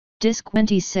Disc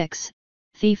 26,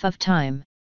 Thief of Time.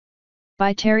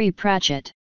 By Terry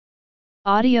Pratchett.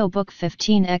 Audiobook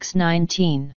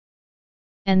 15x19.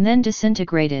 And then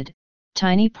disintegrated,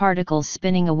 tiny particles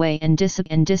spinning away and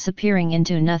disappearing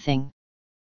into nothing.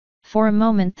 For a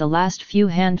moment the last few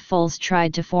handfuls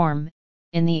tried to form,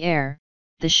 in the air,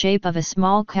 the shape of a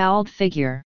small cowled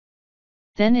figure.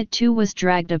 Then it too was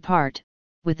dragged apart,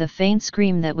 with a faint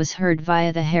scream that was heard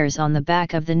via the hairs on the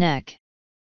back of the neck.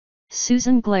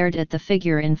 Susan glared at the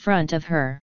figure in front of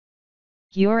her.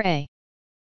 "You're a.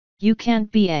 You can't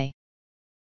be a.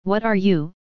 What are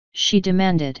you?" she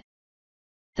demanded.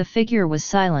 The figure was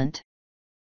silent.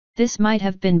 This might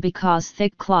have been because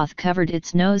thick cloth covered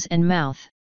its nose and mouth.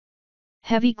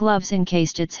 Heavy gloves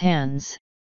encased its hands.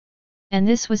 And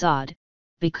this was odd,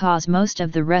 because most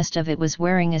of the rest of it was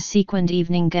wearing a sequined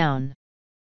evening gown.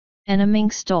 And a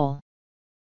mink stole.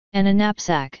 And a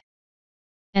knapsack.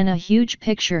 And a huge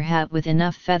picture hat with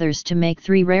enough feathers to make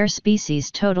 3 rare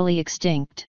species totally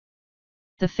extinct.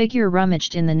 The figure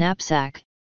rummaged in the knapsack,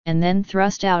 and then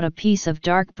thrust out a piece of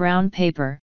dark brown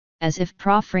paper, as if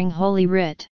proffering Holy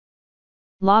Writ.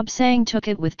 Lobsang took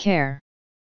it with care.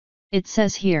 "It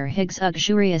says here Higgs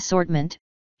Luxury Assortment,"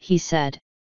 he said.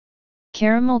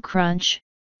 "Caramel Crunch,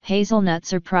 Hazelnut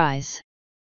Surprise.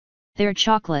 They're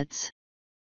chocolates."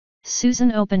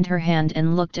 Susan opened her hand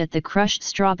and looked at the crushed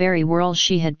strawberry whirl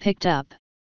she had picked up.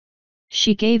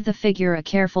 She gave the figure a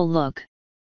careful look.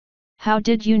 "How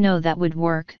did you know that would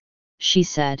work?" she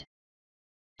said.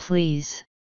 "Please.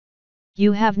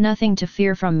 You have nothing to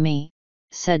fear from me,"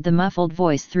 said the muffled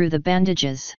voice through the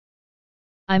bandages.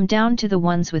 "I'm down to the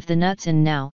ones with the nuts in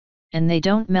now, and they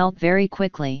don't melt very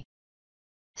quickly."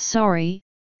 "Sorry,"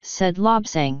 said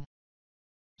Lobsang.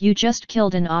 "You just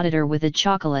killed an auditor with a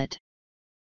chocolate."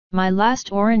 "My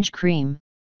last orange cream,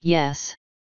 yes.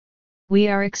 We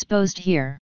are exposed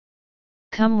here.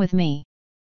 Come with me."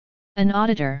 "An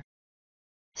auditor?"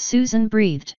 Susan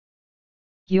breathed.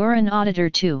 "You're an auditor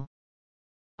too.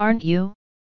 Aren't you?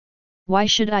 Why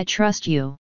should I trust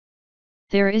you?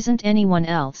 There isn't anyone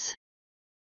else."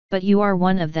 "But you are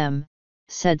one of them,"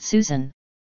 said Susan.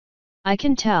 "I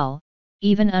can tell,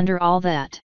 even under all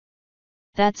that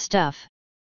stuff."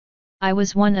 "I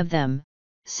was one of them,"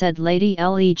 said Lady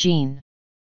Jean.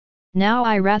 "Now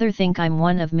I rather think I'm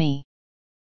one of me."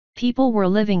 People were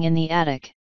living in the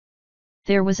attic.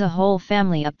 There was a whole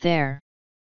family up there.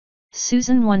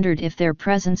 Susan wondered if their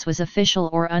presence was official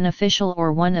or unofficial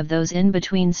or one of those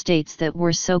in-between states that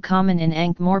were so common in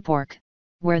Ankh-Morpork,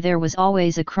 where there was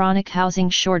always a chronic housing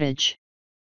shortage.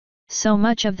 So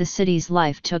much of the city's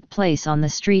life took place on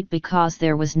the street because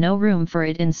there was no room for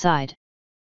it inside.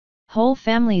 Whole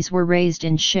families were raised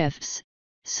in shifts,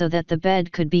 so that the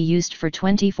bed could be used for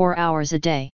 24 hours a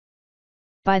day.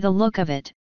 By the look of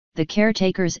it, the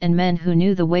caretakers and men who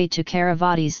knew the way to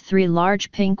Karavati's 3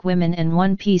 large pink women and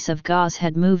 1 piece of gauze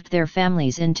had moved their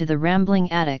families into the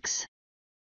rambling attics.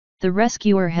 The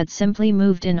rescuer had simply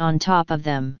moved in on top of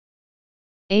them.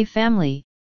 A family,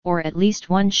 or at least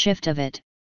one shift of it,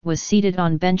 was seated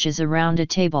on benches around a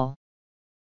table.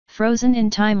 Frozen in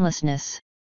timelessness.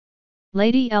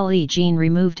 Lady Jean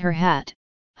removed her hat,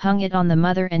 hung it on the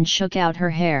mother and shook out her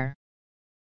hair.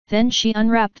 Then she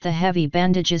unwrapped the heavy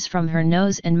bandages from her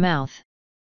nose and mouth.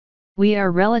 "We are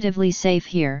relatively safe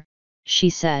here," she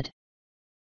said.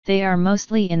 "They are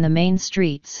mostly in the main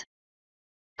streets."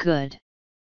 "Good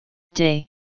day.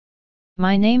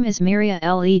 My name is Miria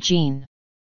Jean.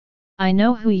 I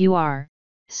know who you are,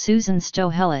 Susan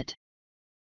Stohellet.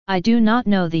 I do not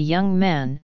know the young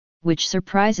man, which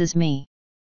surprises me.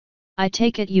 I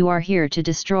take it you are here to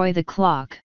destroy the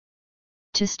clock."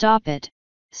 "To stop it,"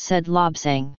 said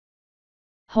Lobsang.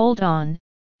 Hold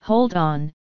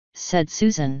on," said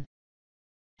Susan.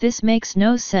 "This makes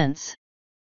no sense.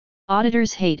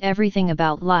 Auditors hate everything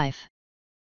about life.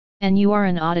 And you are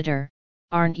an auditor,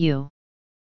 aren't you?"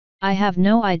 "I have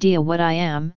no idea what I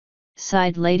am,"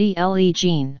 sighed Lady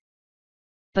Jean.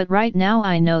 "But right now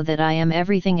I know that I am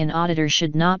everything an auditor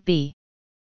should not be.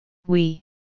 We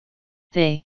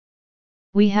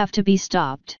have to be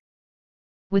stopped."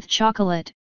 "With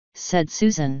chocolate," said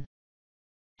Susan.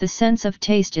 "The sense of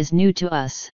taste is new to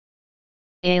us.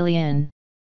 Alien.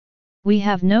 We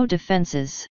have no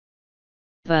defenses.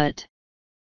 But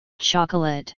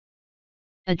chocolate.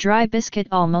 A dry biscuit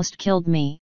almost killed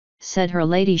me," said her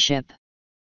ladyship.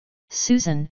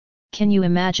 "Susan, can you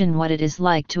imagine what it is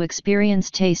like to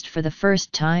experience taste for the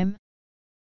first time?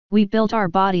 We built our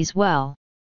bodies well.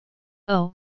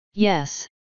 Oh, yes.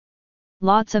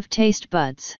 Lots of taste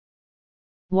buds.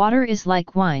 Water is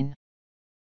like wine.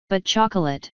 But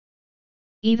chocolate.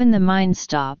 Even the mind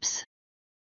stops.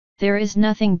 There is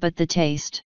nothing but the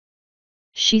taste.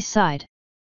 She sighed.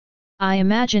 I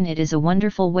imagine it is a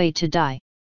wonderful way to die.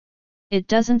 It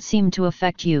doesn't seem to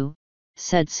affect you,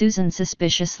 said Susan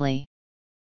suspiciously.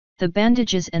 The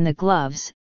bandages and the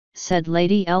gloves, said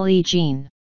Lady L.E. Jean.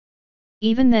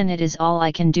 Even then it is all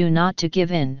I can do not to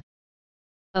give in.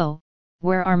 Oh,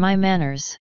 where are my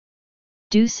manners?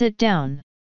 Do sit down.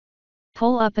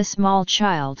 Pull up a small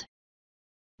child.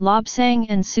 Lobsang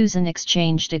and Susan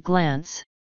exchanged a glance.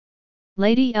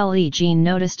 Lady L.E. Jean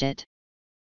noticed it.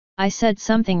 I said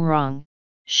something wrong,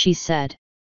 she said.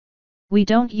 We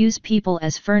don't use people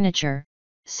as furniture,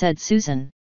 said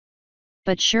Susan.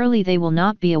 But surely they will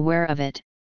not be aware of it,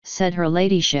 said her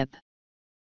ladyship.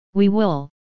 We will,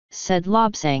 said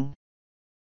Lobsang.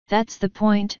 That's the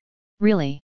point,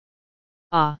 really.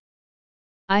 Ah.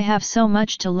 I have so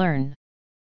much to learn.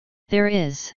 There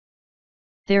is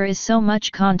so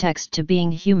much context to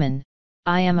being human,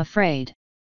 I am afraid.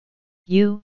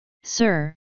 You,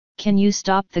 sir, can you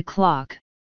stop the clock?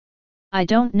 I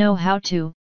don't know how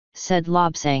to, said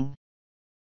Lobsang.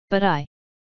 But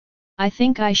I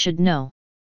think I should know.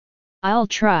 I'll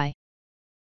try.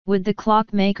 Would the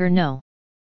clockmaker know?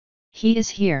 He is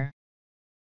here.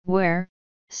 Where?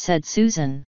 Said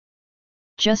Susan.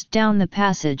 Just down the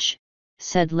passage,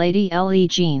 said Lady L.E.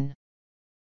 Jean.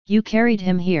 You carried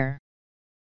him here.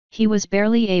 He was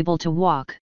barely able to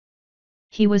walk.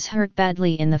 He was hurt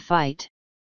badly in the fight.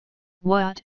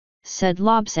 What? Said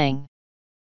Lobsang.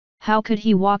 How could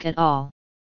he walk at all?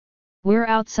 We're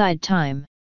outside time.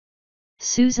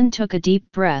 Susan took a deep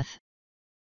breath.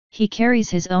 He carries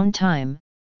his own time,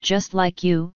 just like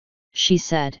you, she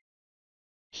said.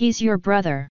 He's your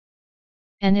brother.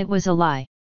 And it was a lie.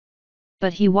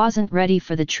 But he wasn't ready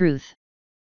for the truth.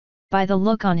 By the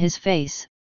look on his face,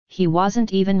 he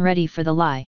wasn't even ready for the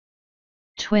lie.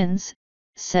 Twins,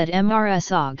 said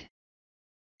Mrs. Og.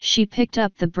 She picked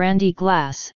up the brandy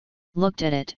glass, looked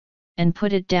at it, and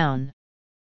put it down.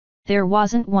 There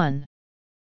wasn't one.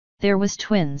 There was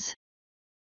twins.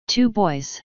 2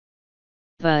 boys.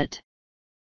 But...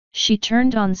 She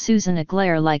turned on Susan a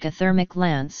glare like a thermic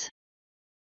lance.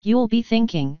 You'll be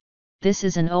thinking, this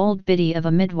is an old biddy of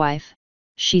a midwife,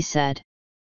 she said.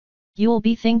 You'll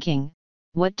be thinking,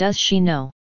 what does she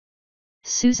know?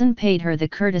 Susan paid her the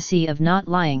courtesy of not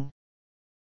lying.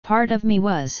 Part of me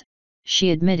was,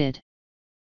 she admitted.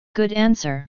 Good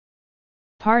answer.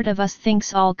 Part of us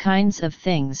thinks all kinds of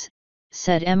things,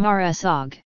 said Mrs.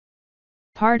 Og.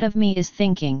 Part of me is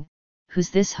thinking, who's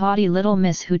this haughty little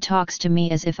miss who talks to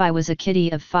me as if I was a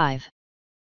kiddie of 5?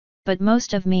 But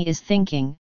most of me is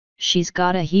thinking, she's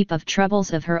got a heap of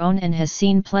troubles of her own and has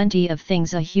seen plenty of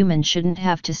things a human shouldn't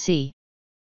have to see.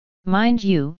 Mind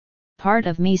you, part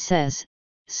of me says,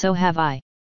 so have I.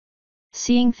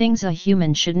 Seeing things a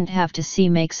human shouldn't have to see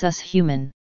makes us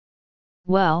human.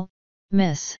 Well,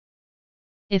 miss.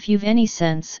 If you've any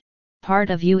sense, part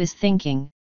of you is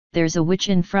thinking, there's a witch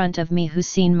in front of me who's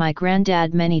seen my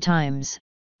granddad many times,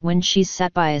 when she's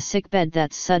sat by a sickbed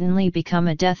that's suddenly become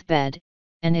a deathbed,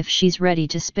 and if she's ready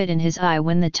to spit in his eye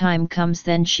when the time comes,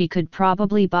 then she could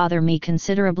probably bother me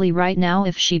considerably right now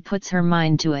if she puts her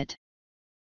mind to it.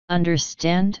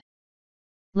 Understand?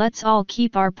 Let's all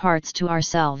keep our parts to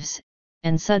ourselves,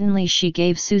 and suddenly she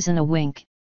gave Susan a wink,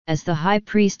 as the high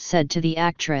priest said to the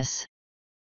actress.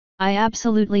 I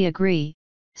absolutely agree,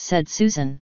 said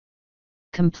Susan.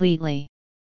 Completely.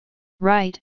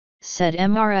 Right, said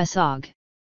Mrs. Og.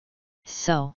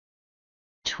 So.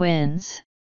 Twins?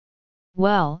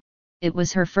 Well, it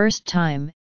was her first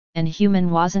time, and human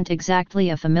wasn't exactly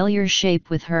a familiar shape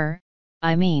with her.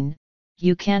 I mean,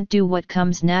 you can't do what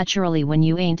comes naturally when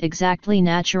you ain't exactly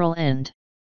natural, and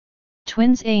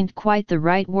twins ain't quite the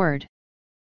right word.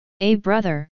 A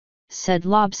brother, said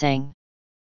Lobsang.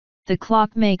 The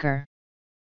clockmaker.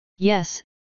 Yes,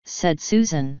 said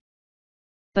Susan.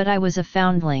 But I was a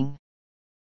foundling.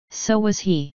 So was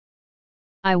he.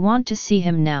 I want to see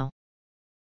him now.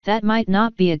 That might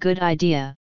not be a good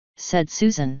idea, said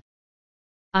Susan.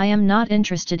 I am not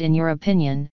interested in your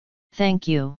opinion, thank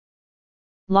you.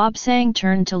 Lobsang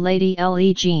turned to Lady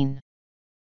L.E. Jean.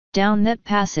 Down that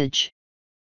passage.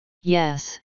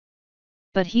 Yes.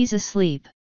 But he's asleep.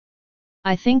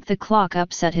 I think the clock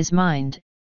upset his mind,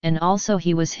 and also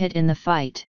he was hit in the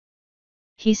fight.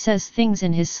 He says things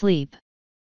in his sleep.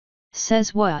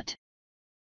 Says what?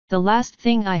 The last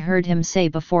thing I heard him say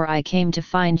before I came to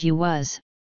find you was,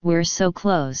 we're so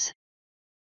close.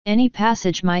 Any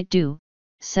passage might do,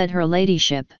 said her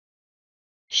ladyship.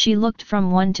 She looked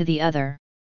from one to the other.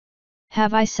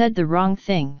 Have I said the wrong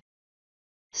thing?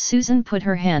 Susan put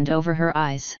her hand over her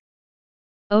eyes.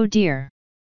 Oh dear.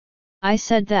 I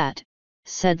said that,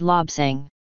 said Lobsang.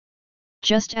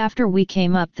 just after we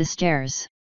came up the stairs.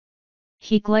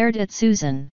 He glared at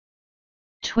Susan.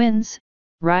 Twins,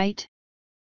 right?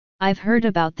 I've heard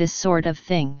about this sort of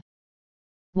thing.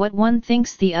 What one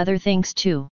thinks the other thinks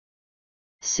too.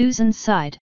 Susan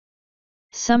sighed.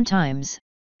 Sometimes,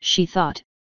 she thought,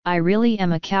 I really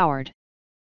am a coward.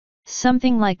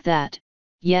 Something like that,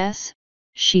 yes,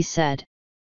 she said.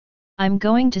 I'm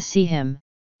going to see him,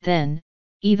 then,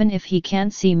 even if he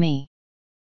can't see me.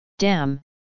 Damn,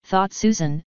 thought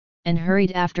Susan, and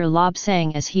hurried after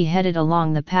Lobsang as he headed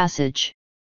along the passage.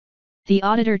 The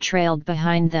auditor trailed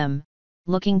behind them,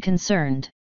 looking concerned.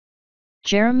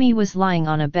 Jeremy was lying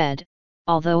on a bed,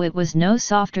 although it was no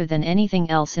softer than anything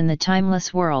else in the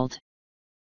timeless world.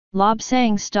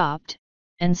 Lobsang stopped,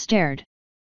 and stared.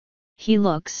 He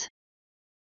looks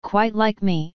quite like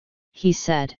me, he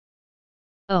said.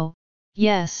 Oh,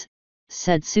 yes,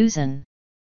 said Susan.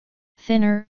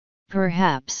 Thinner,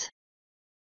 perhaps.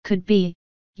 Could be,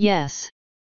 yes.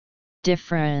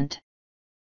 Different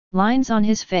lines on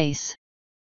his face.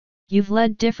 You've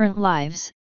led different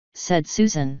lives, said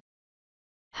Susan.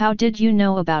 How did you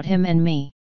know about him and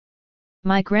me?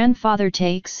 My grandfather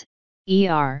takes,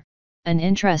 an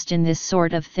interest in this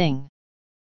sort of thing.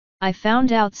 I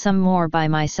found out some more by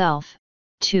myself,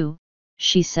 too,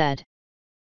 she said.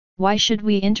 Why should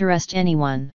we interest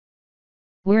anyone?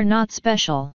 We're not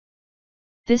special.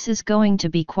 This is going to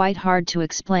be quite hard to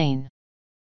explain.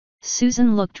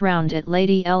 Susan looked round at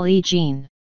Lady Le Jean.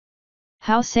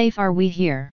 How safe are we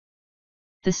here?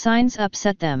 The signs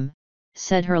upset them,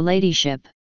 said her ladyship.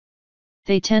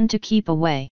 They tend to keep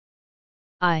away.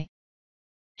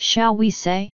 Shall we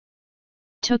say?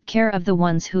 Took care of the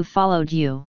ones who followed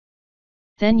you.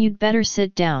 Then you'd better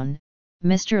sit down,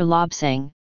 Mr.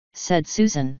 Lobsang, said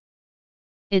Susan.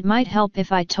 It might help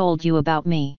if I told you about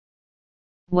me.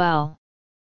 Well,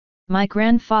 my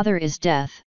grandfather is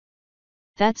death.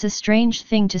 That's a strange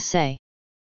thing to say.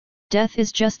 Death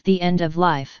is just the end of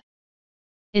life.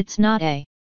 It's not a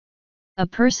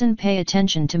person. Pay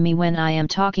attention to me when I am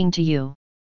talking to you.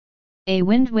 A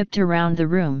wind whipped around the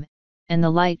room, and the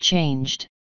light changed.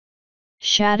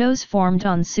 Shadows formed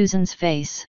on Susan's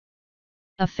face.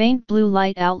 A faint blue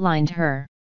light outlined her.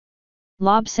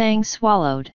 Lobsang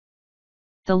swallowed.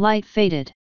 The light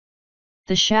faded.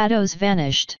 The shadows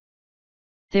vanished.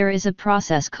 There is a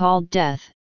process called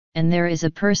death, and there is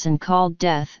a person called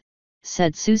death,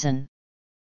 said Susan.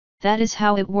 That is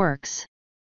how it works.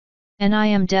 And I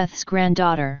am Death's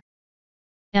granddaughter.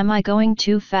 Am I going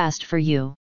too fast for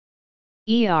you?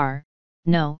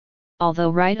 No, although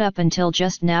right up until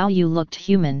just now you looked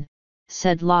human,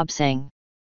 said Lobsang.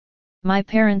 My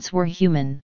parents were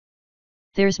human.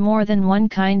 There's more than one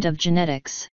kind of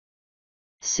genetics.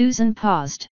 Susan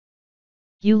paused.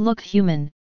 You look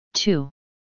human, too.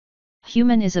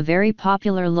 Human is a very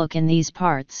popular look in these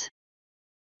parts.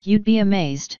 You'd be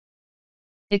amazed.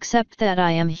 Except that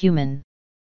I am human.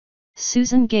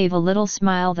 Susan gave a little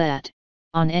smile that,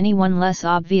 on anyone less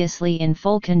obviously in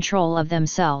full control of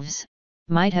themselves,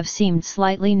 might have seemed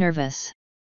slightly nervous.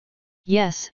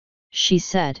 Yes, she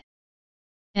said.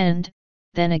 And,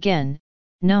 then again,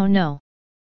 no.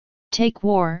 Take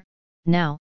war,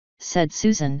 now, said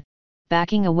Susan,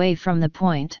 backing away from the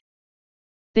point.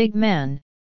 Big man,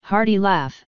 hearty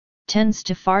laugh, tends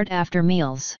to fart after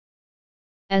meals.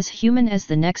 As human as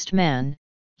the next man,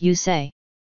 you say.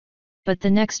 But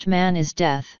the next man is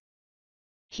death.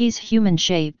 He's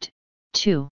human-shaped,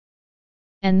 too.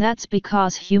 And that's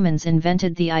because humans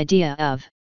invented the idea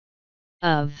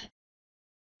of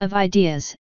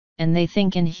ideas, and they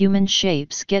think in human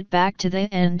shapes. Get back to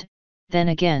the end, then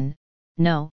again,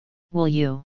 no, will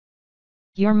you?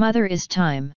 Your mother is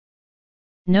time.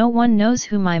 No one knows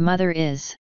who my mother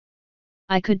is.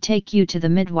 I could take you to the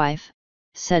midwife,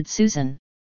 said Susan.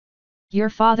 Your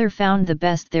father found the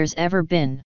best there's ever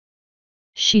been.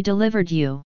 She delivered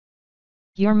you.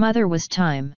 Your mother was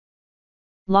time.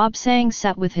 Lobsang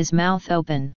sat with his mouth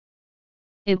open.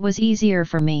 It was easier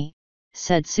for me,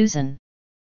 said Susan.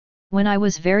 When I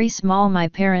was very small my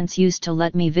parents used to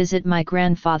let me visit my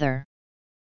grandfather.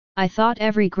 I thought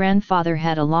every grandfather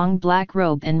had a long black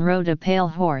robe and rode a pale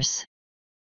horse.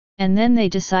 And then they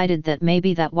decided that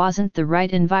maybe that wasn't the right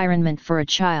environment for a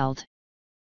child.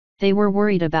 They were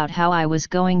worried about how I was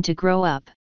going to grow up.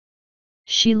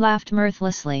 She laughed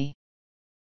mirthlessly.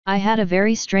 I had a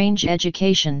very strange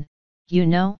education, you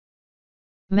know?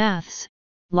 Maths,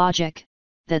 logic,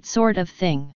 that sort of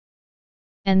thing.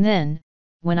 And then,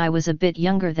 when I was a bit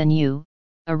younger than you,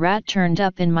 a rat turned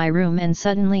up in my room and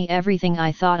suddenly everything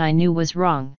I thought I knew was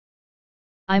wrong.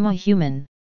 I'm a human.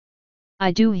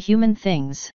 I do human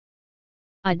things.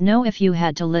 I'd know if you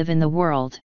had to live in the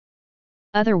world.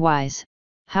 Otherwise,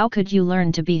 How could you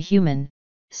learn to be human,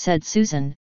 said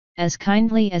Susan, as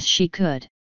kindly as she could.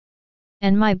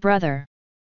 And my brother?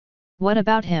 What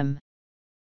about him?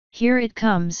 Here it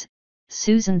comes,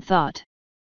 Susan thought.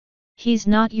 He's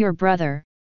not your brother,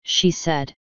 she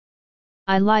said.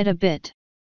 I lied a bit.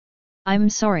 I'm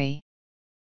sorry.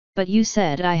 But you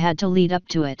said I had to lead up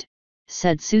to it,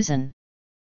 said Susan.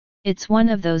 It's one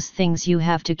of those things you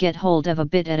have to get hold of a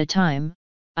bit at a time,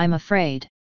 I'm afraid.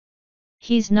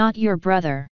 He's not your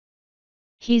brother.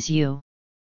 He's you.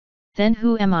 Then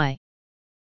who am I?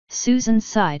 Susan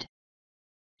sighed.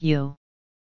 You.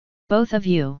 Both of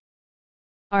you.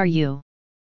 Are you?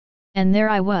 And there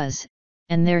I was,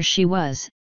 and there she was,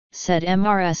 said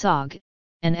Mrs. Og,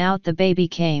 and out the baby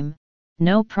came,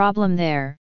 no problem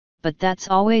there, but that's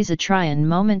always a tryin'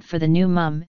 moment for the new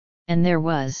mum, and there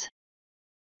was.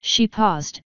 She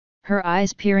paused, her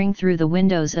eyes peering through the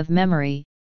windows of memory,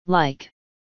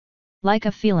 like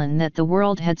a feelin' that the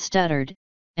world had stuttered,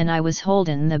 and I was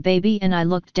holdin' the baby and I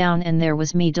looked down and there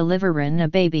was me deliverin' a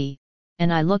baby,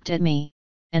 and I looked at me,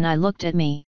 and I looked at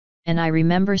me, and I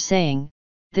remember saying,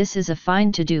 this is a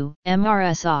fine to do,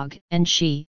 Mrs. Og, and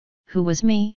she, who was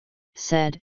me,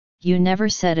 said, you never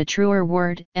said a truer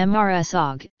word, Mrs.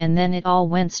 Og, and then it all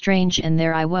went strange and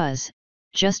there I was,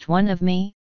 just one of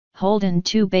me, holdin'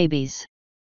 two babies.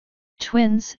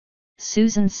 Twins,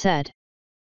 Susan said.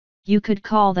 You could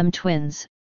call them twins,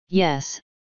 yes,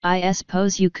 I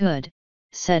suppose you could,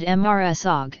 said Mrs.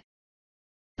 Og.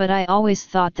 But I always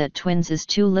thought that twins is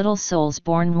two little souls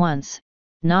born once,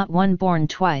 not one born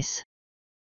twice.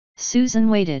 Susan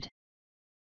waited.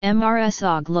 Mrs.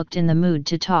 Og looked in the mood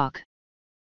to talk.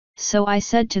 So I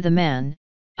said to the man,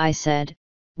 I said,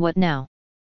 what now?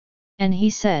 And he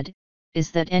said,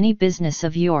 is that any business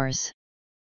of yours?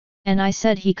 And I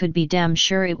said he could be damn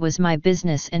sure it was my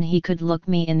business and he could look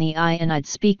me in the eye and I'd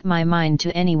speak my mind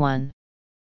to anyone.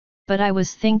 But I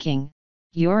was thinking,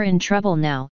 you're in trouble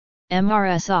now,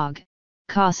 Mrs. Og,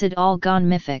 'cause it all gone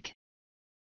mythic.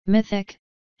 Mythic,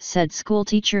 said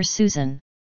schoolteacher Susan.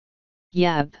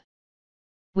 Yab.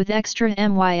 With extra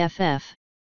myff.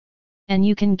 And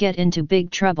you can get into big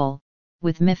trouble,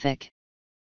 with mythic.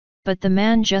 But the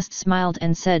man just smiled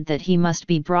and said that he must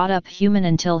be brought up human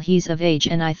until he's of age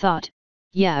and I thought,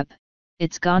 yep,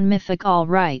 it's gone mythic all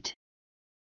right.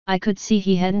 I could see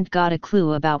he hadn't got a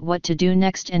clue about what to do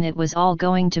next and it was all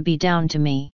going to be down to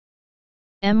me.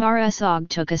 Mrs. Og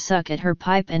took a suck at her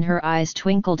pipe and her eyes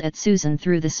twinkled at Susan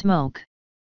through the smoke.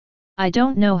 I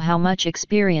don't know how much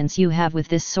experience you have with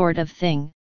this sort of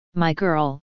thing, my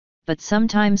girl, but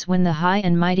sometimes when the high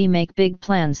and mighty make big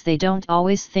plans they don't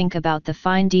always think about the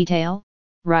fine detail,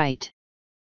 right?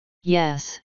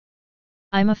 Yes.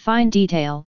 I'm a fine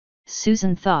detail,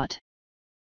 Susan thought.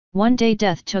 One day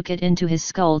Death took it into his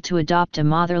skull to adopt a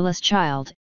motherless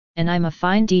child, and I'm a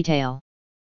fine detail.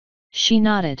 She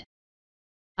nodded.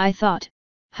 I thought,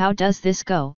 how does this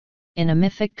go, in a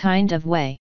mythic kind of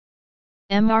way?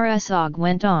 Mrs. Og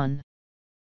went on.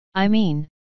 I mean,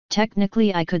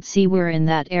 technically I could see we're in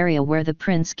that area where the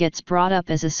prince gets brought up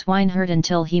as a swineherd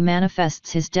until he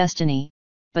manifests his destiny,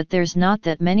 but there's not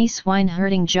that many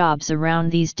swineherding jobs around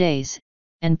these days,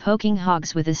 and poking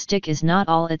hogs with a stick is not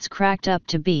all it's cracked up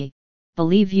to be,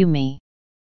 believe you me.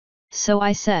 So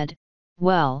I said,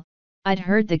 well, I'd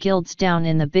heard the guilds down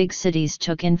in the big cities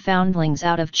took in foundlings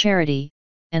out of charity,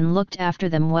 and looked after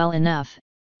them well enough,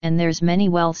 and there's many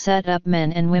well set up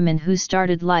men and women who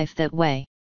started life that way.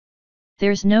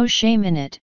 There's no shame in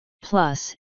it,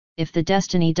 plus, if the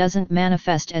destiny doesn't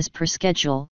manifest as per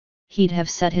schedule, he'd have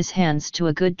set his hands to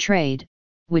a good trade,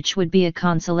 which would be a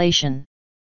consolation.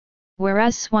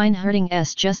 Whereas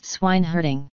swineherding's just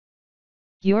swineherding.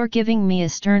 You're giving me a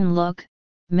stern look,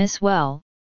 Miss Well,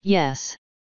 yes.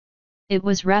 It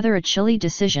was rather a chilly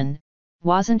decision,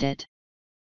 wasn't it?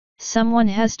 Someone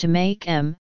has to make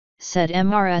 'em, said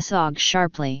Mrs. Og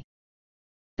sharply.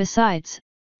 Besides,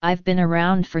 I've been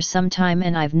around for some time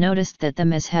and I've noticed that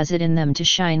them as has it in them to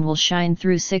shine will shine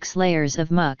through 6 layers of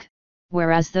muck,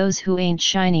 whereas those who ain't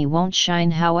shiny won't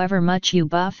shine however much you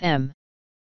buff 'em.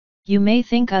 You may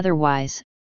think otherwise,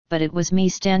 but it was me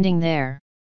standing there.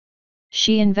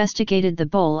 She investigated the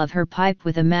bowl of her pipe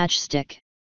with a matchstick.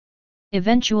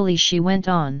 Eventually she went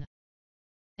on.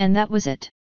 And that was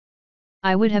it.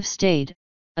 I would have stayed,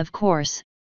 of course,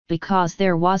 because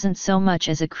there wasn't so much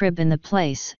as a crib in the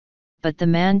place, but the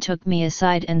man took me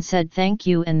aside and said thank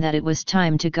you and that it was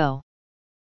time to go.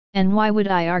 And why would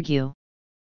I argue?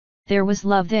 There was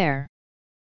love there.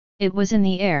 It was in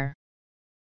the air.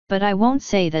 But I won't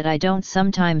say that I don't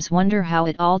sometimes wonder how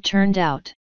it all turned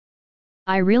out.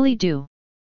 I really do.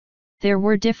 There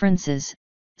were differences,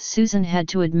 Susan had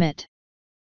to admit.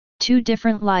 2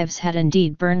 different lives had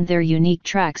indeed burned their unique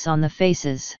tracks on the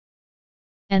faces.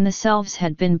 And the selves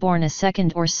had been born a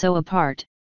second or so apart,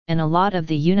 and a lot of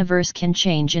the universe can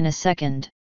change in a second.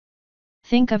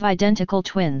 Think of identical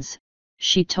twins,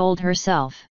 she told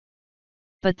herself.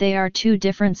 But they are 2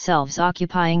 different selves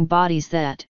occupying bodies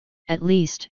that, at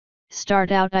least,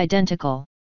 start out identical.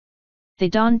 They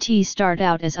don't start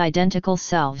out as identical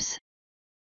selves.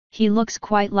 He looks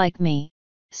quite like me,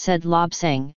 said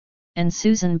Lobsang, and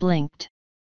Susan blinked.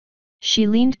 She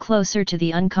leaned closer to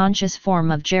the unconscious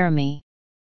form of Jeremy.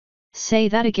 Say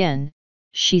that again,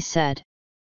 she said.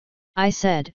 I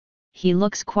said, he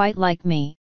looks quite like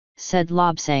me, said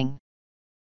Lobsang.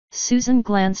 Susan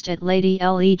glanced at Lady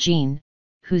Le Jean,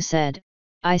 who said,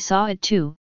 I saw it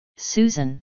too,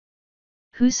 Susan.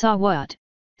 Who saw what?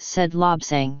 Said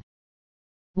Lobsang.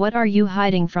 What are you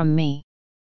hiding from me?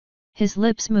 His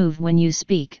lips move when you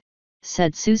speak,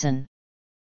 said Susan.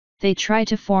 They try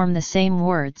to form the same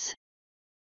words.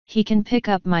 He can pick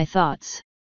up my thoughts.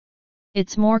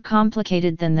 It's more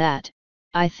complicated than that,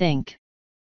 I think.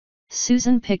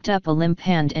 Susan picked up a limp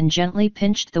hand and gently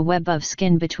pinched the web of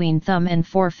skin between thumb and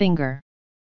forefinger.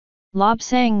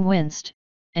 Lobsang winced,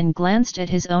 and glanced at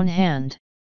his own hand.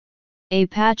 A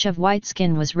patch of white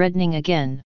skin was reddening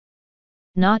again.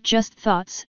 Not just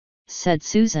thoughts, said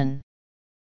Susan.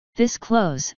 This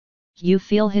close, you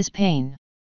feel his pain.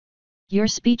 Your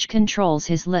speech controls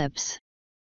his lips.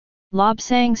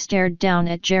 Lobsang stared down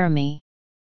at Jeremy.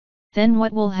 Then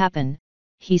what will happen,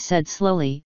 he said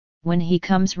slowly, when he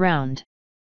comes round?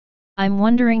 I'm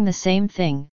wondering the same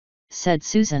thing, said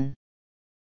Susan.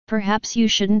 Perhaps you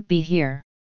shouldn't be here.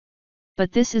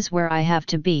 But this is where I have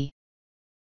to be.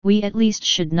 We at least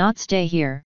should not stay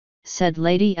here, said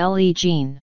Lady Le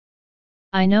Jean.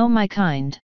 I know my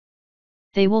kind.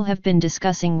 They will have been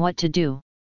discussing what to do.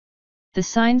 The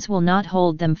signs will not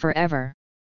hold them forever.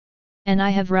 And I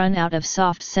have run out of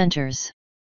soft centers.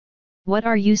 What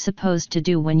are you supposed to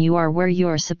do when you are where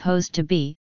you're supposed to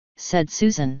be, said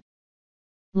Susan.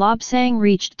 Lobsang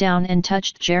reached down and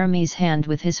touched Jeremy's hand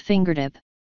with his fingertip.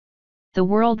 The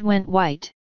world went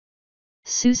white.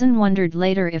 Susan wondered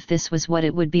later if this was what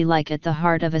it would be like at the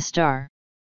heart of a star.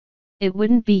 It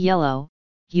wouldn't be yellow,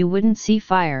 you wouldn't see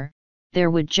fire, there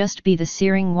would just be the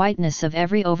searing whiteness of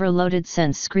every overloaded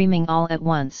sense screaming all at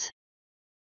once.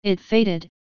 It faded,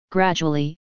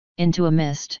 gradually, into a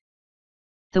mist.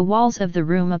 The walls of the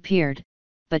room appeared,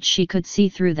 but she could see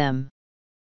through them.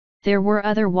 There were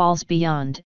other walls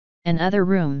beyond, and other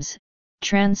rooms,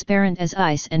 transparent as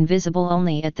ice and visible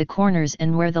only at the corners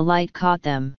and where the light caught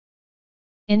them.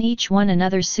 In each one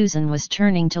another Susan was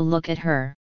turning to look at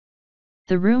her.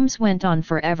 The rooms went on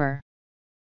forever.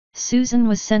 Susan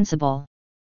was sensible.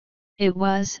 It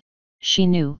was, she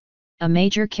knew, a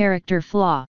major character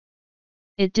flaw.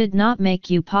 It did not make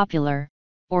you popular,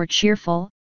 or cheerful,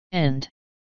 and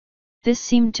this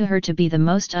seemed to her to be the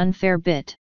most unfair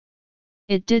bit.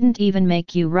 It didn't even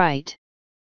make you right.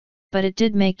 But it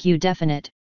did make you definite,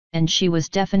 and she was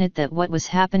definite that what was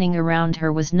happening around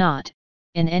her was not,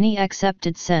 in any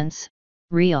accepted sense,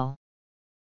 real.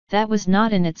 That was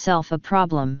not in itself a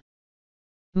problem.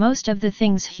 Most of the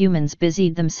things humans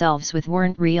busied themselves with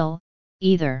weren't real,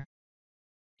 either.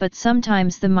 But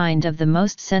sometimes the mind of the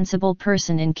most sensible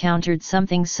person encountered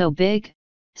something so big,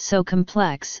 so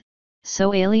complex,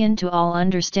 so alien to all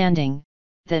understanding,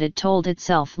 that it told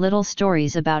itself little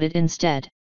stories about it instead.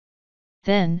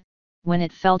 Then, when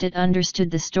it felt it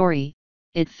understood the story,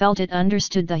 it felt it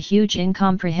understood the huge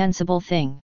incomprehensible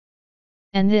thing.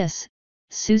 And this,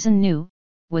 Susan knew,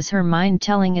 was her mind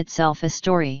telling itself a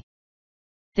story.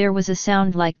 There was a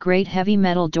sound like great heavy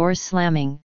metal doors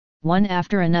slamming, one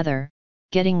after another,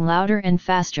 getting louder and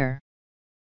faster.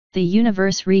 The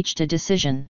universe reached a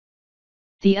decision.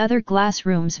 The other glass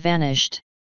rooms vanished.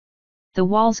 The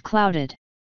walls clouded.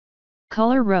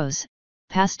 Color rose,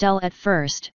 pastel at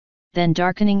first, then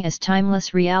darkening as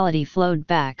timeless reality flowed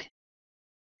back.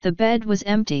 The bed was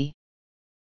empty.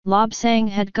 Lobsang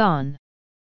had gone.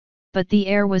 But the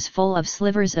air was full of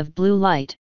slivers of blue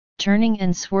light, turning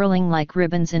and swirling like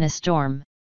ribbons in a storm.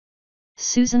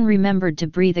 Susan remembered to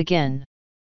breathe again.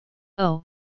 Oh,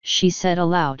 she said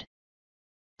aloud.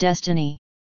 Destiny.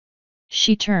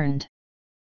 She turned.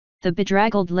 The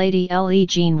bedraggled Lady Le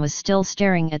Jean was still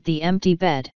staring at the empty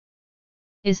bed.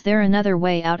 Is there another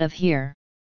way out of here?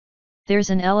 There's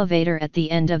an elevator at the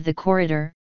end of the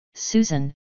corridor,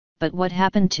 Susan, but what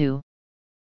happened to?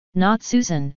 Not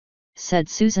Susan, said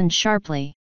Susan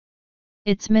sharply.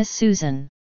 It's Miss Susan.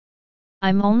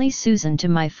 I'm only Susan to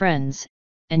my friends,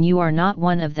 and you are not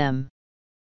one of them.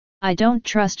 I don't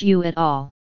trust you at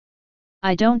all.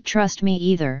 I don't trust me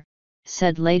either,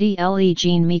 said Lady Ellie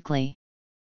Jean meekly.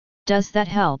 Does that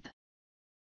help?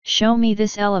 Show me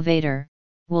this elevator,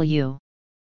 will you?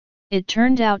 It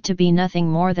turned out to be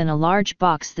nothing more than a large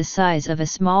box the size of a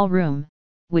small room,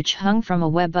 which hung from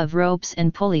a web of ropes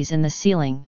and pulleys in the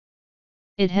ceiling.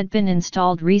 It had been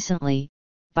installed recently,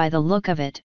 by the look of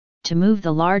it, to move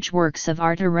the large works of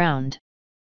art around.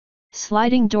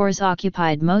 Sliding doors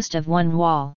occupied most of one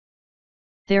wall.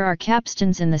 There are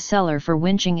capstans in the cellar for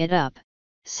winching it up,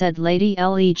 said Lady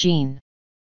Ellie Jean.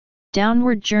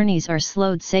 Downward journeys are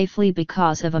slowed safely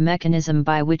because of a mechanism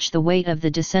by which the weight of the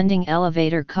descending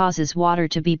elevator causes water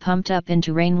to be pumped up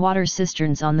into rainwater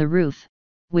cisterns on the roof,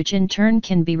 which in turn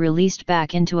can be released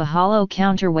back into a hollow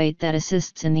counterweight that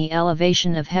assists in the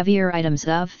elevation of heavier items.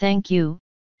 Thank you,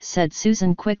 said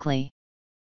Susan quickly.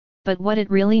 But what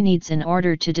it really needs in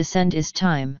order to descend is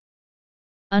time.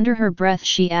 Under her breath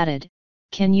she added,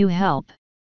 can you help?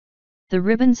 The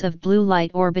ribbons of blue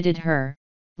light orbited her,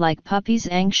 like puppies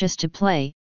anxious to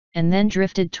play, and then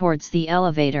drifted towards the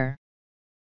elevator.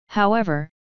 However,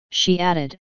 she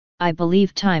added, I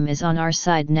believe time is on our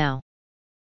side now.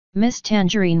 Miss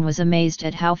Tangerine was amazed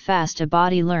at how fast a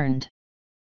body learned.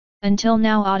 Until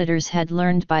now auditors had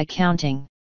learned by counting.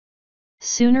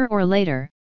 Sooner or later,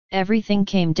 everything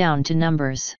came down to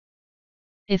numbers.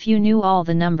 If you knew all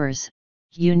the numbers,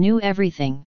 you knew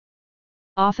everything.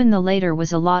 Often the later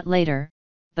was a lot later,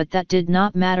 but that did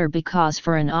not matter because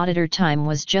for an auditor time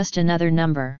was just another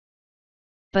number.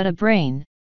 But a brain,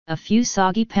 a few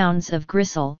soggy pounds of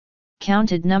gristle,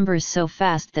 counted numbers so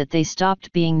fast that they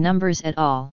stopped being numbers at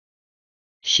all.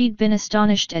 She'd been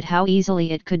astonished at how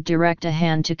easily it could direct a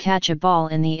hand to catch a ball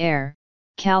in the air,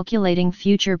 calculating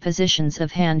future positions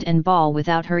of hand and ball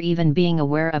without her even being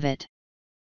aware of it.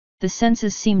 The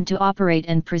senses seemed to operate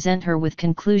and present her with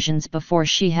conclusions before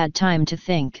she had time to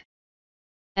think.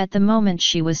 At the moment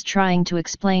she was trying to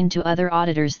explain to other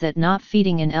auditors that not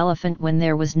feeding an elephant when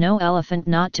there was no elephant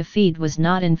not to feed was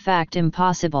not in fact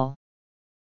impossible.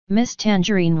 Miss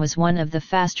Tangerine was one of the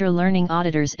faster learning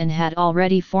auditors and had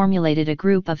already formulated a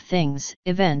group of things,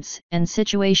 events, and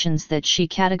situations that she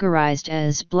categorized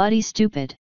as bloody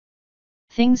stupid.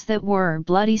 Things that were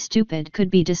bloody stupid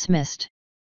could be dismissed.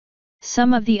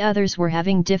 Some of the others were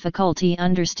having difficulty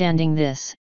understanding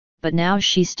this, but now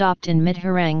she stopped in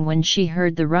mid-harangue when she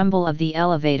heard the rumble of the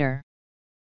elevator.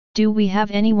 Do we have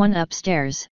anyone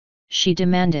upstairs? She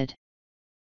demanded.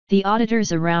 The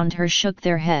auditors around her shook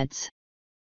their heads.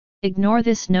 Ignore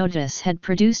this notice had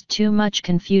produced too much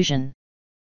confusion.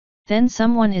 Then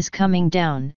someone is coming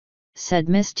down, said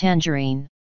Miss Tangerine.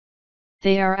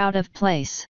 They are out of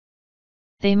place.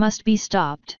 They must be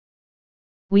stopped.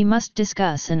 We must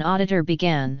discuss. An auditor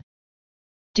began.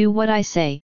 Do what I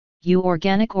say, you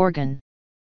organic organ.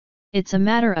 It's a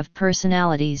matter of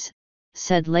personalities,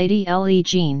 said Lady Ellie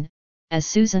Jean, as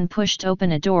Susan pushed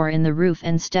open a door in the roof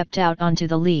and stepped out onto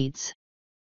the leads.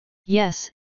 Yes,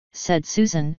 said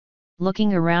Susan,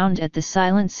 looking around at the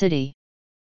silent city.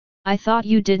 I thought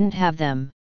you didn't have them.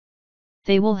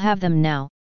 They will have them now,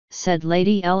 said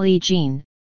Lady Ellie Jean,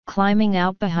 climbing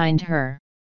out behind her.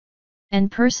 And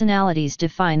personalities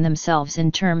define themselves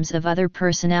in terms of other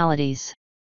personalities.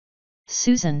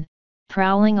 Susan,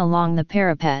 prowling along the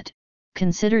parapet,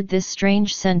 considered this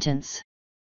strange sentence.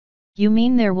 You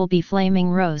mean there will be flaming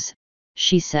rose,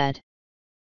 she said.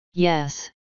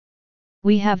 Yes.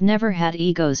 We have never had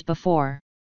egos before.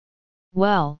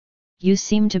 Well, you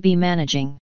seem to be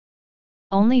managing.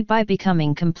 Only by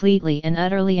becoming completely and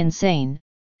utterly insane,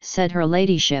 said her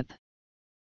ladyship.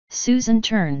 Susan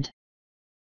turned.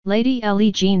 Lady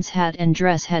Ellie Jean's hat and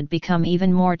dress had become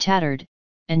even more tattered,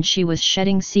 and she was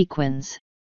shedding sequins.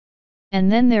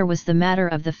 And then there was the matter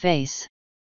of the face.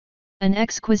 An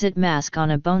exquisite mask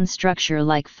on a bone structure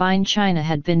like fine china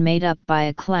had been made up by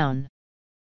a clown.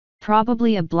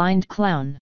 Probably a blind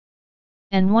clown.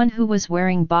 And one who was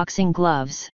wearing boxing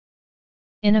gloves.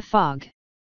 In a fog.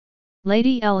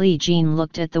 Lady Ellie Jean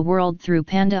looked at the world through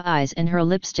panda eyes and her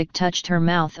lipstick touched her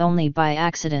mouth only by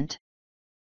accident.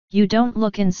 You don't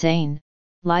look insane,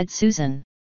 lied Susan.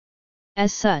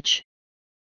 As such.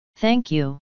 Thank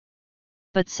you.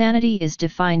 But sanity is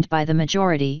defined by the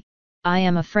majority, I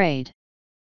am afraid.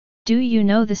 Do you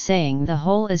know the saying the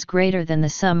whole is greater than the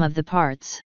sum of the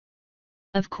parts?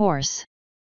 Of course.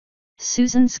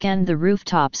 Susan scanned the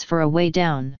rooftops for a way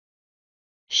down.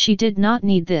 She did not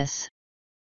need this.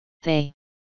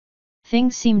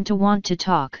 Things seemed to want to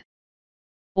talk.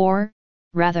 Or,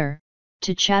 rather,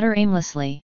 to chatter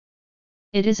aimlessly.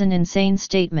 It is an insane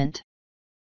statement.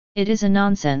 It is a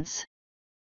nonsense.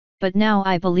 But now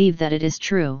I believe that it is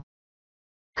true.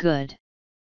 Good.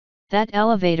 That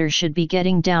elevator should be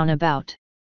getting down about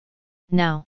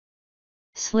now.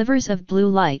 Slivers of blue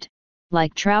light,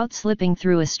 like trout slipping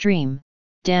through a stream,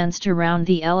 danced around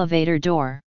the elevator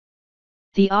door.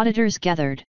 The auditors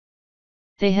gathered.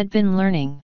 They had been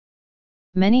learning.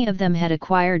 Many of them had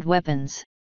acquired weapons.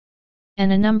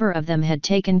 And a number of them had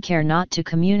taken care not to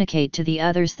communicate to the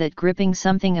others that gripping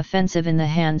something offensive in the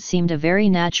hand seemed a very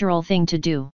natural thing to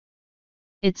do.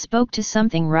 It spoke to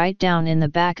something right down in the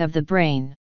back of the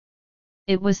brain.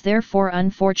 It was therefore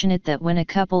unfortunate that when a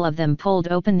couple of them pulled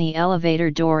open the elevator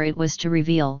door it was to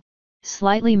reveal,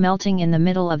 slightly melting in the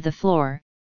middle of the floor,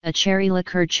 a cherry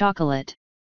liqueur chocolate.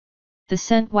 The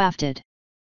scent wafted.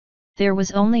 There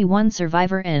was only one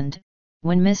survivor and,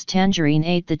 when Miss Tangerine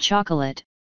ate the chocolate,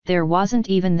 there wasn't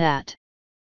even that.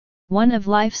 One of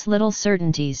life's little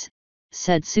certainties,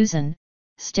 said Susan,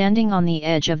 standing on the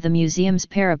edge of the museum's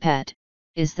parapet,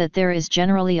 is that there is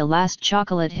generally a last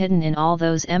chocolate hidden in all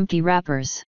those empty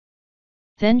wrappers.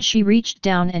 Then she reached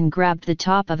down and grabbed the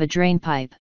top of a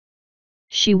drainpipe.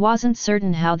 She wasn't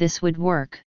certain how this would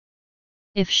work.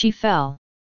 If she fell.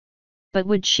 But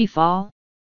would she fall?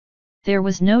 There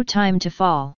was no time to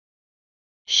fall.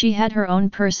 She had her own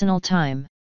personal time.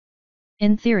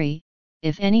 In theory,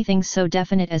 if anything so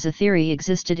definite as a theory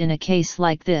existed in a case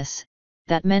like this,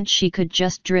 that meant she could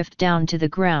just drift down to the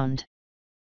ground.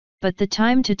 But the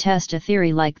time to test a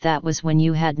theory like that was when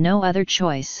you had no other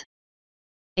choice.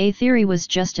 A theory was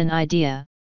just an idea,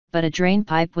 but a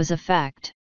drainpipe was a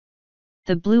fact.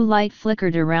 The blue light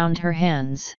flickered around her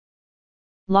hands.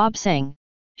 Lobsang,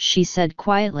 she said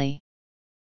quietly.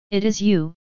 It is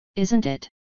you, isn't it?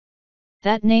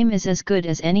 That name is as good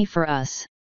as any for us.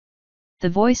 The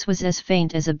voice was as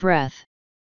faint as a breath.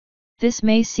 This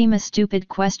may seem a stupid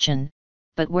question,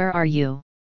 but where are you?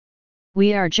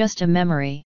 We are just a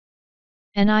memory.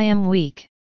 And I am weak.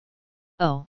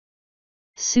 Oh.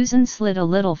 Susan slid a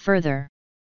little further.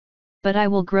 But I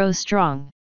will grow strong.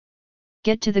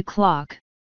 Get to the clock.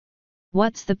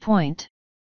 What's the point?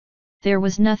 There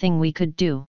was nothing we could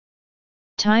do.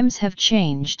 Times have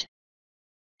changed.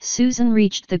 Susan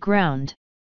reached the ground.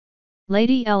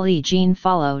 Lady Jean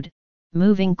followed,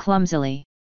 moving clumsily.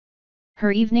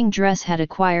 Her evening dress had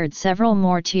acquired several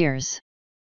more tears.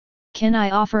 Can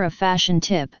I offer a fashion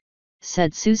tip?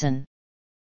 Said Susan.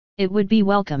 It would be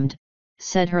welcomed,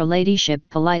 said her ladyship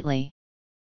politely.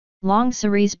 Long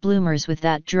cerise bloomers with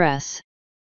that dress.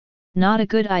 Not a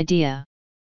good idea.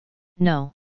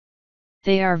 No.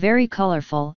 They are very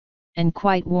colorful, and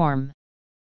quite warm.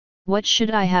 What should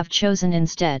I have chosen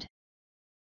instead?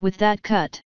 With that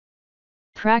cut?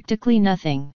 Practically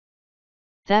nothing.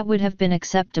 That would have been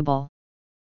acceptable.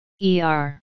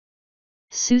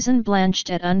 Susan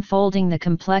blanched at unfolding the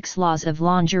complex laws of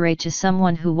lingerie to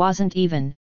someone who wasn't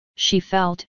even, she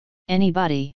felt,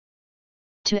 anybody.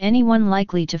 To anyone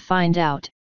likely to find out,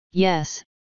 yes,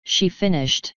 she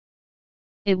finished.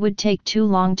 It would take too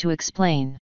long to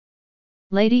explain.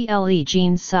 Lady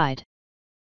Jean sighed.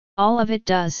 All of it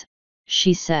does,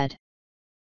 she said.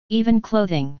 Even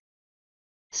clothing.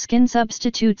 Skin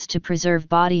substitutes to preserve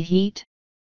body heat?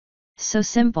 So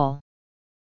simple.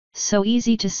 So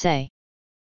easy to say.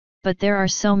 But there are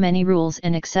so many rules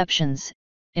and exceptions,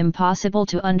 impossible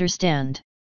to understand.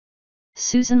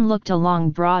 Susan looked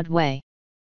along Broadway.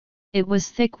 It was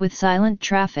thick with silent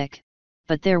traffic,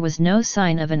 but there was no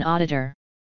sign of an auditor.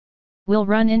 We'll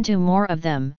run into more of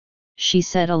them, she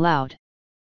said aloud.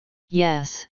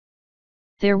 Yes.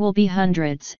 There will be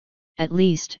hundreds, at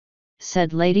least,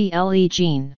 said Lady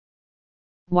Jean.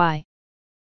 Why?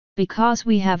 Because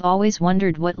we have always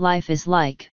wondered what life is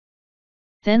like.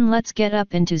 Then let's get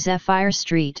up into Zephyr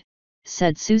Street,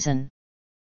 said Susan.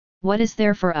 What is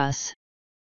there for us?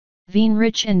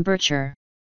 Weinrich and Bircher.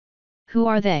 Who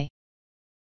are they?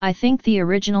 I think the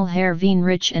original Herr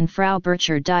Weinrich and Frau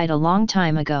Bircher died a long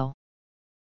time ago.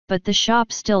 But the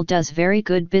shop still does very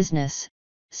good business,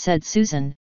 said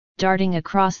Susan, darting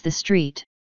across the street.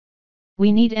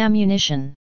 We need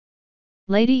ammunition.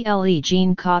 Lady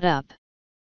Jean caught up.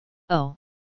 Oh.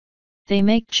 They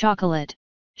make chocolate,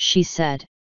 she said.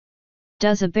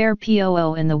 Does a bear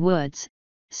poo in the woods,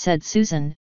 said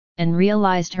Susan, and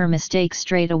realized her mistake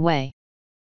straight away.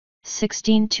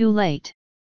 16 too late.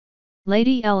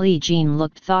 Lady Jean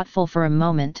looked thoughtful for a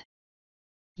moment.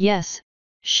 Yes,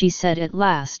 she said at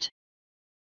last.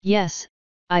 Yes,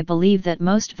 I believe that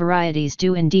most varieties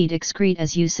do indeed excrete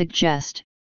as you suggest,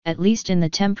 at least in the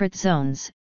temperate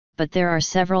zones, but there are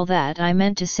several that I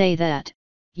meant to say that,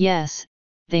 yes,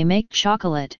 they make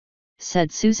chocolate,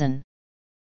 said Susan.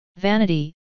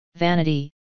 Vanity,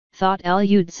 vanity, thought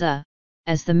Eludza,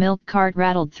 as the milk cart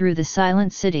rattled through the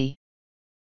silent city.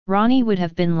 Ronnie would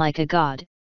have been like a god,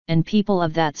 and people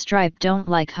of that stripe don't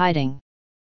like hiding.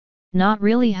 Not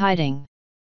really hiding.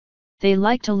 They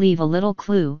like to leave a little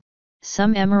clue,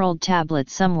 some emerald tablet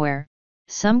somewhere,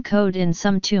 some code in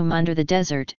some tomb under the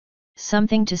desert,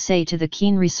 something to say to the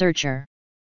keen researcher.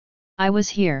 I was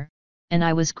here, and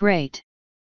I was great.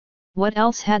 What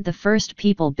else had the first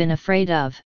people been afraid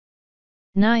of?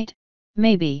 Night,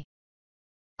 maybe.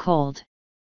 Cold.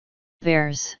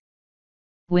 Bears.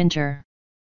 Winter.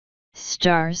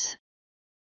 Stars.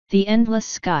 The endless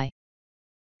sky.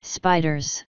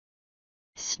 Spiders.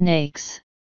 Snakes.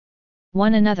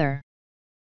 One another.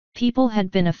 People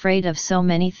had been afraid of so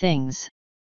many things.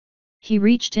 He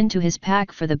reached into his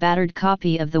pack for the battered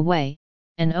copy of The Way,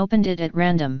 and opened it at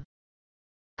random.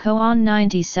 Koan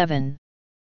 97.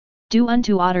 Do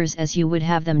unto others as you would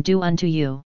have them do unto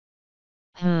you.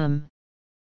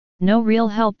 No real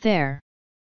help there.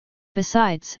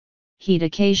 Besides, he'd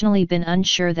occasionally been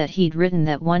unsure that he'd written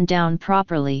that one down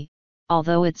properly,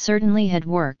 although it certainly had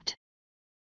worked.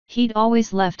 He'd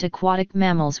always left aquatic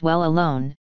mammals well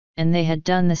alone, and they had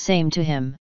done the same to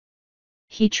him.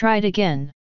 He tried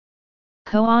again.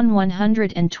 Koan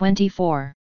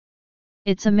 124.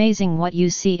 It's amazing what you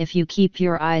see if you keep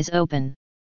your eyes open.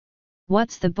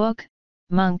 What's the book,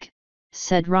 monk?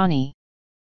 Said Ronnie.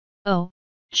 Oh,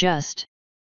 just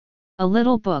a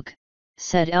little book,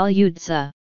 said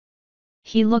Elyudza.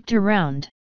 He looked around.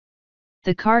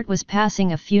 The cart was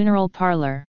passing a funeral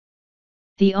parlor.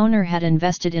 The owner had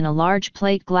invested in a large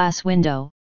plate glass window,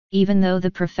 even though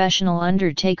the professional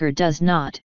undertaker does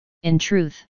not, in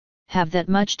truth, have that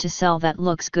much to sell that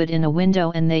looks good in a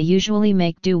window, and they usually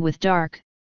make do with dark,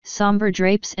 somber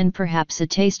drapes and perhaps a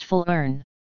tasteful urn.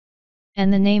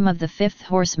 And the name of the fifth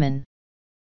horseman.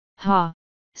 Ha,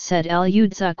 said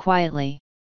Elyudza quietly.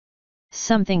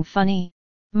 Something funny,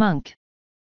 monk?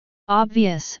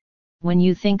 Obvious, when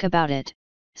you think about it,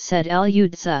 said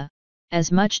Elyudza,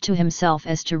 as much to himself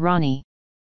as to Ronnie.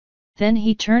 Then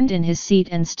he turned in his seat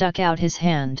and stuck out his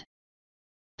hand.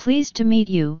 Pleased to meet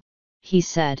you, he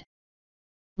said.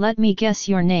 Let me guess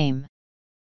your name.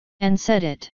 And said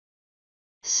it.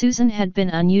 Susan had been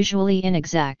unusually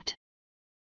inexact.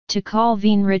 To call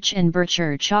Veinrich and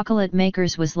Bircher chocolate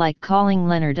makers was like calling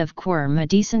Leonard of Quirm a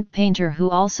decent painter who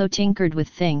also tinkered with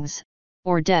things,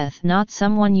 or Death not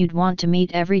someone you'd want to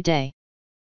meet every day.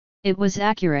 It was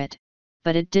accurate,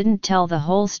 but it didn't tell the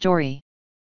whole story.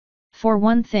 For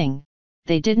one thing,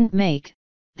 they didn't make,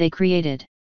 they created.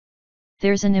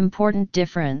 There's an important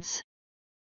difference.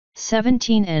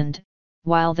 17 And,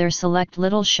 while their select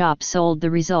little shop sold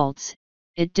the results,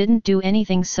 it didn't do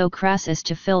anything so crass as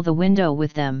to fill the window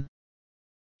with them.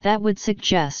 That would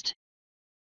suggest,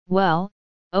 well,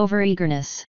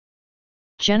 overeagerness.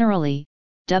 Generally,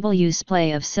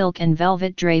 splay of silk and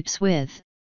velvet drapes with,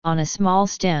 on a small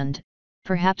stand,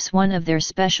 perhaps one of their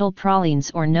special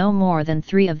pralines or no more than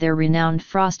 3 of their renowned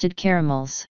frosted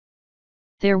caramels.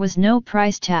 There was no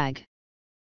price tag.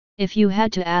 If you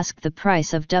had to ask the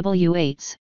price of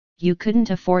W8s, you couldn't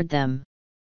afford them.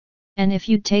 And if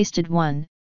you'd tasted one,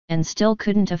 and still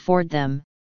couldn't afford them,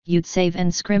 you'd save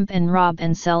and scrimp and rob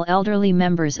and sell elderly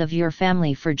members of your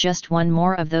family for just one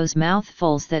more of those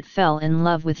mouthfuls that fell in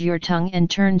love with your tongue and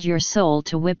turned your soul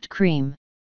to whipped cream.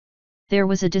 There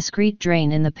was a discreet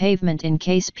drain in the pavement in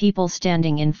case people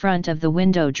standing in front of the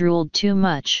window drooled too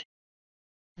much.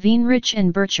 Veinrich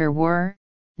and Bircher were,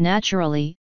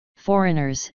 naturally,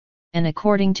 foreigners, and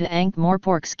according to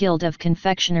Ankh-Morpork's Guild of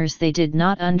Confectioners they did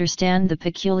not understand the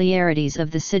peculiarities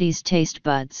of the city's taste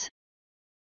buds.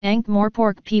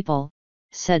 Ankh-Morpork people,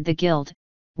 said the guild,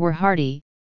 were hearty,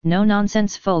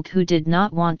 no-nonsense folk who did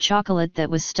not want chocolate that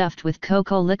was stuffed with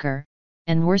cocoa liquor,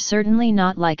 and were certainly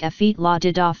not like Afit la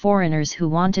Dida foreigners who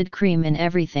wanted cream in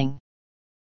everything.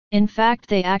 In fact,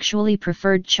 they actually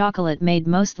preferred chocolate made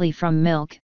mostly from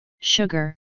milk,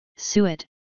 sugar, suet,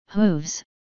 hooves,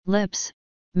 lips,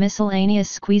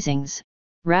 miscellaneous squeezings,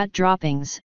 rat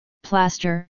droppings,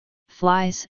 plaster,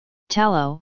 flies,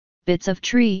 tallow, bits of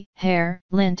tree, hair,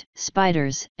 lint,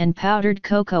 spiders, and powdered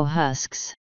cocoa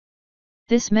husks.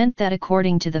 This meant that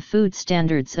according to the food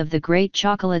standards of the great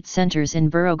chocolate centers in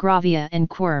Burogravia and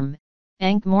Quirm,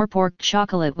 Ankh-Morpork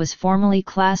chocolate was formally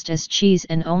classed as cheese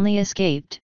and only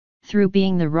escaped, through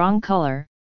being the wrong color,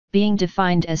 being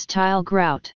defined as tile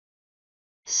grout.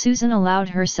 Susan allowed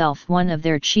herself one of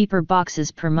their cheaper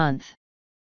boxes per month.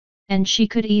 And she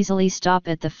could easily stop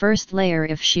at the first layer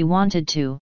if she wanted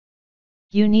to.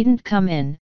 You needn't come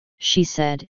in, she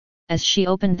said, as she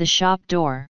opened the shop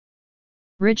door.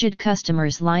 Rigid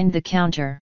customers lined the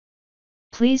counter.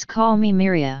 Please call me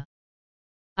Miria.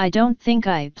 I don't think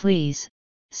I please,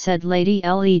 said Lady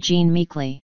L.E. Jean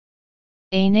meekly.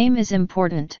 A name is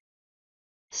important.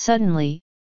 Suddenly,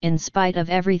 in spite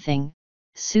of everything,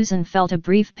 Susan felt a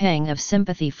brief pang of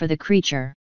sympathy for the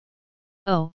creature.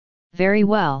 "Oh, very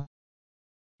well.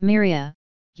 Miria,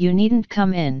 you needn't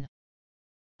come in.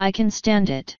 I can stand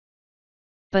it."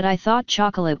 "But I thought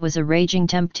chocolate was a raging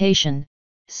temptation,"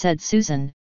 said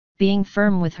Susan, being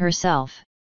firm with herself.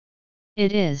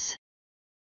 "It is."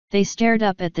 They stared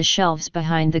up at the shelves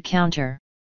behind the counter.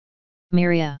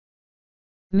 "Miria.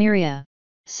 Miria,"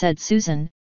 said Susan,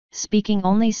 speaking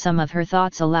only some of her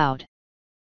thoughts aloud.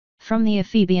 From the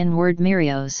Ephebian word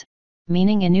myrios,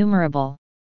 meaning innumerable.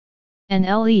 And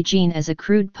legion as a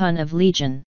crude pun of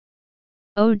legion.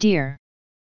 "Oh dear.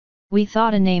 We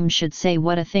thought a name should say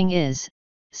what a thing is,"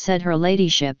 said her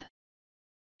ladyship.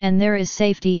 "And there is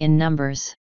safety in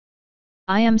numbers.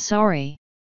 I am sorry."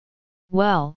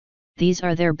 "Well, these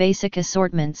are their basic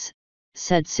assortments,"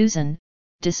 said Susan,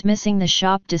 dismissing the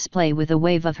shop display with a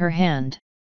wave of her hand.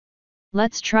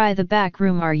 "Let's try the back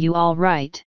room. Are you all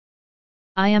right?"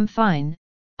 "I am fine,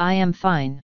 I am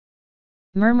fine,"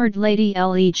 murmured Lady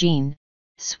Jean,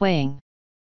 swaying.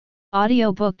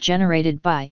 Audiobook generated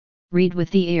by Read with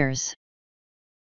the Ears.